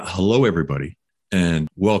Hello, everybody, and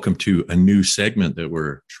welcome to a new segment that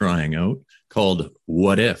we're trying out called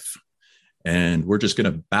What If? And we're just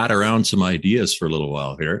going to bat around some ideas for a little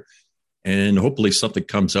while here, and hopefully something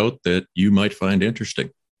comes out that you might find interesting.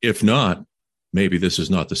 If not, maybe this is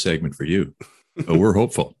not the segment for you, but we're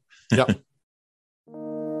hopeful. Yep.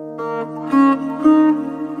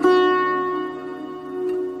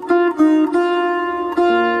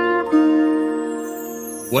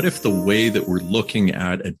 What if the way that we're looking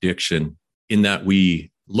at addiction, in that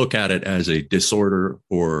we look at it as a disorder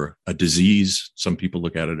or a disease, some people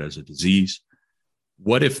look at it as a disease,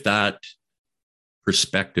 what if that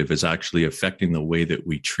perspective is actually affecting the way that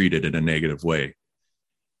we treat it in a negative way,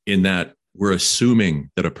 in that we're assuming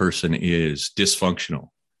that a person is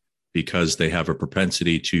dysfunctional because they have a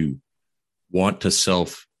propensity to want to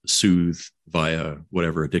self-soothe via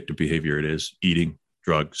whatever addictive behavior it is, eating,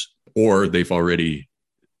 drugs, or they've already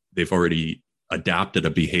adapted a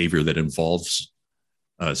behavior that involves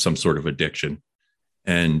some sort of addiction.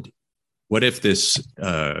 And what if this,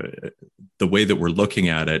 the way that we're looking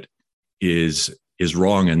at it is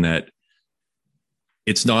wrong, in that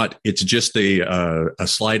it's just a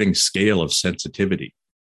sliding scale of sensitivity.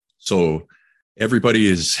 So everybody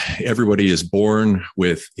is born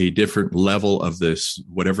with a different level of this,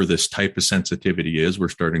 whatever this type of sensitivity is. We're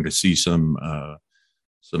starting to see some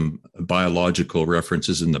biological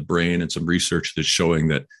references in the brain and some research that's showing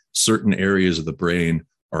that certain areas of the brain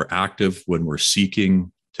are active when we're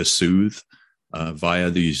seeking to soothe via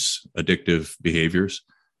these addictive behaviors.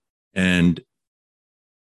 And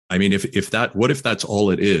I mean, what if that's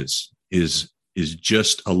all it is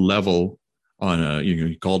just a level on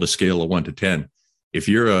you call it a scale of 1 to 10. If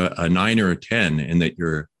you're a 9 or a 10, and that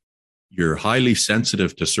you're highly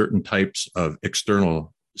sensitive to certain types of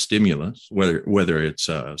external stimulus, whether it's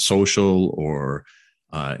social or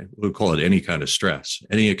we'll call it any kind of stress,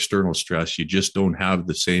 any external stress, you just don't have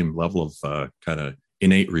the same level of kind of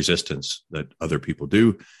innate resistance that other people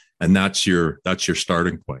do, and that's your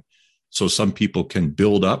starting point. So some people can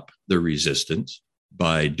build up their resistance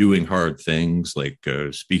by doing hard things like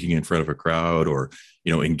speaking in front of a crowd, or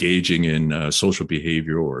engaging in social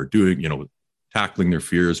behavior, or doing tackling their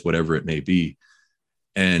fears, whatever it may be,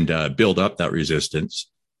 and build up that resistance.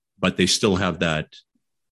 But they still have that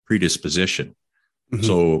predisposition. Mm-hmm.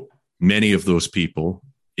 So many of those people,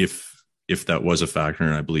 if that was a factor,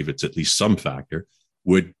 and I believe it's at least some factor,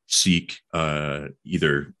 would seek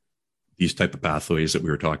either these type of pathways that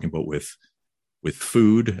we were talking about with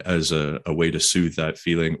food as a way to soothe that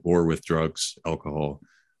feeling, or with drugs, alcohol,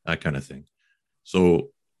 that kind of thing.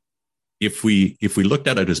 So if we looked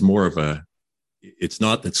at it as more of it's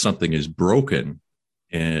not that something is broken,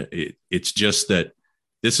 and it's just that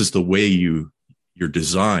this is the way you're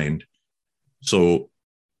designed. So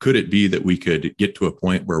could it be that we could get to a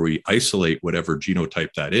point where we isolate whatever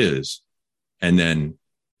genotype that is, and then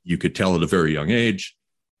you could tell at a very young age?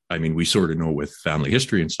 I mean, we sort of know with family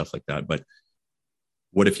history and stuff like that, but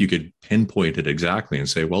what if you could pinpoint it exactly and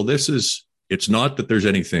say, well, it's not that there's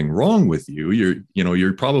anything wrong with you.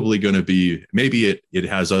 You're probably going to be, maybe it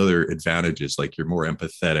has other advantages, like you're more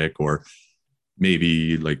empathetic, or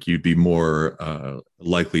maybe like you'd be more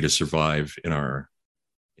likely to survive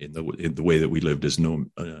in the way that we lived as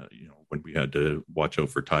when we had to watch out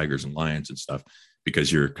for tigers and lions and stuff,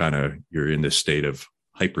 because you're in this state of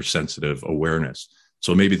hypersensitive awareness.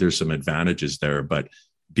 So maybe there's some advantages there, but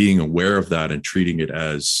being aware of that and treating it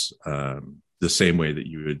as the same way that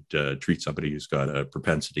you would treat somebody who's got a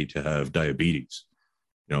propensity to have diabetes.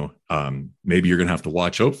 Maybe you're going to have to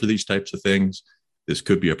watch out for these types of things. This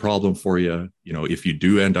could be a problem for you. If you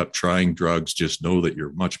do end up trying drugs, just know that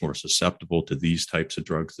you're much more susceptible to these types of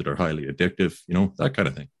drugs that are highly addictive, that kind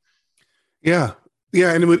of thing. Yeah.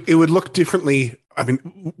 Yeah. And it would look differently. I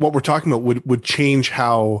mean, what we're talking about would change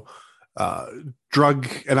how drug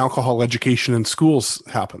and alcohol education in schools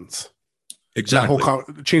happens. Exactly.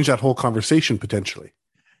 Change that whole conversation potentially.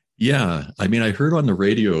 Yeah. I mean, I heard on the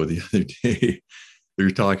radio the other day, they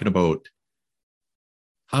were talking about,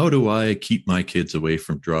 how do I keep my kids away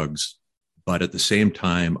from drugs, but at the same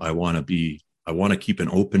time, I want to keep an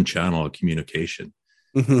open channel of communication.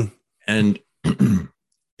 Mm-hmm. And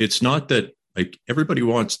it's not that, like, everybody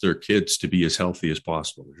wants their kids to be as healthy as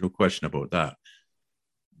possible. There's no question about that.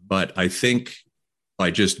 But I think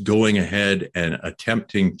by just going ahead and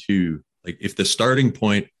attempting to, like, if the starting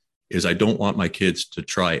point is I don't want my kids to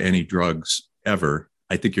try any drugs ever,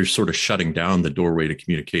 I think you're sort of shutting down the doorway to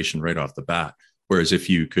communication right off the bat. Whereas if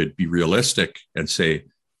you could be realistic and say,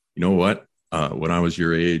 you know what, when I was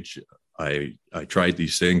your age, I tried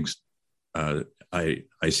these things. I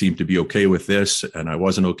seemed to be okay with this, and I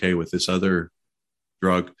wasn't okay with this other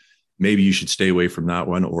drug, maybe you should stay away from that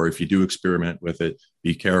one. Or if you do experiment with it,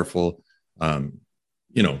 be careful.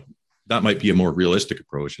 You know, that might be a more realistic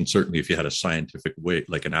approach. And certainly if you had a scientific way,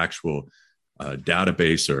 like an actual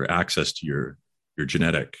database or access to your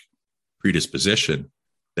genetic predisposition,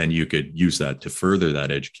 then you could use that to further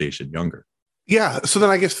that education younger. Yeah. So then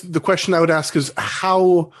I guess the question I would ask is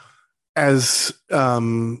how, as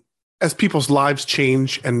people's lives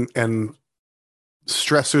change and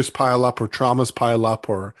stressors pile up or traumas pile up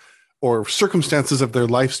or circumstances of their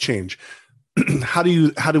lives change, how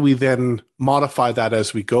do we then modify that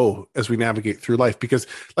as we go, as we navigate through life? Because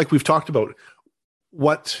like we've talked about,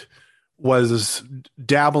 what was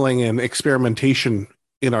dabbling in experimentation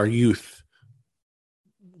in our youth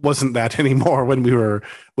wasn't that anymore when we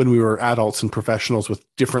were adults and professionals with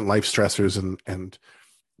different life stressors and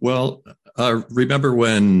well, remember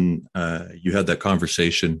when you had that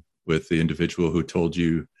conversation with the individual who told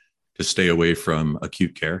you to stay away from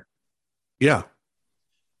acute care? Yeah.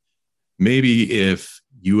 Maybe if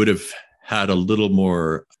you would have had a little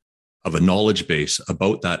more of a knowledge base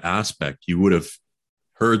about that aspect, you would have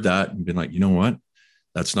heard that and been like, you know what?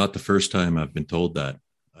 That's not the first time I've been told that.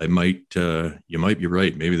 You might be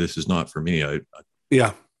right. Maybe this is not for me.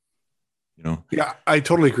 Yeah. You know? Yeah, I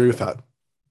totally agree with that.